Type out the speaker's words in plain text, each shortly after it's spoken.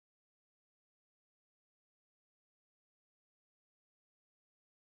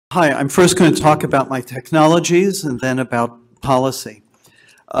Hi, I'm first going to talk about my technologies and then about policy.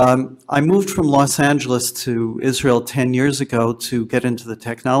 I moved from Los Angeles to Israel 10 years ago to get into the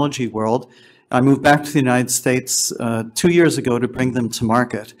technology world. I moved back to the United States 2 years ago to bring them to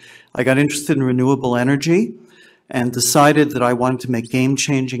market. I got interested in renewable energy and decided that I wanted to make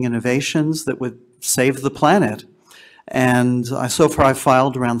game-changing innovations that would save the planet. And so far I've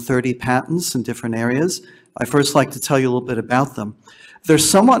filed around 30 patents in different areas. I'd first like to tell you a little bit about them. They're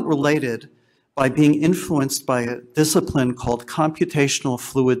somewhat related by being influenced by a discipline called computational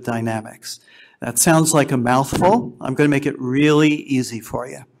fluid dynamics. That sounds like a mouthful. I'm going to make it really easy for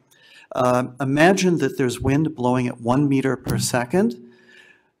you. Imagine that there's wind blowing at 1 meter per second.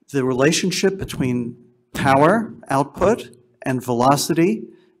 The relationship between power output and velocity,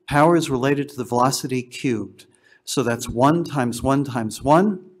 power is related to the velocity cubed. So that's 1 times 1 times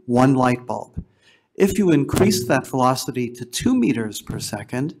 1, 1 light bulb. If you increase that velocity to 2 meters per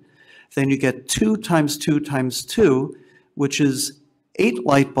second, then you get 2 times 2 times 2, which is 8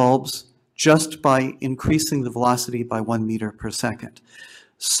 light bulbs just by increasing the velocity by 1 meter per second.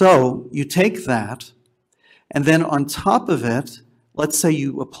 So you take that, and then on top of it, let's say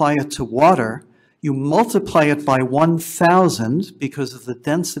you apply it to water, you multiply it by 1,000 because of the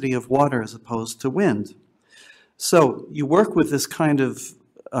density of water as opposed to wind. So you work with this kind of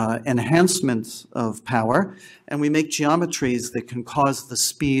enhancement of power, and we make geometries that can cause the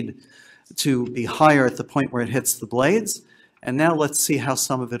speed to be higher at the point where it hits the blades. And now let's see how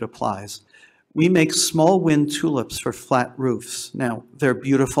some of it applies. We make small wind tulips for flat roofs. Now, they're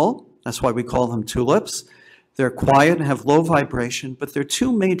beautiful. That's why we call them tulips. They're quiet and have low vibration, but there are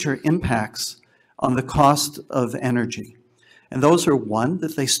two major impacts on the cost of energy. And those are, one,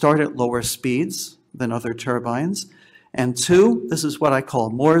 that they start at lower speeds than other turbines, and two, this is what I call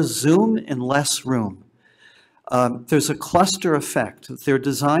more zoom in less room. There's a cluster effect. They're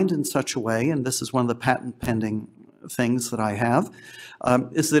designed in such a way, and this is one of the patent pending things that I have,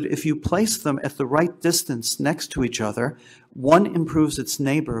 is that if you place them at the right distance next to each other, one improves its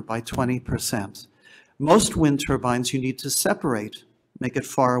neighbor by 20%. Most wind turbines you need to separate, make it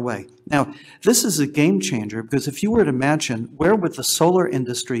far away. Now, this is a game changer because if you were to imagine where would the solar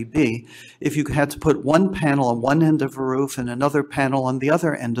industry be if you had to put one panel on one end of a roof and another panel on the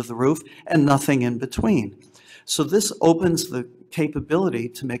other end of the roof and nothing in between. So this opens the capability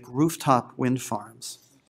to make rooftop wind farms.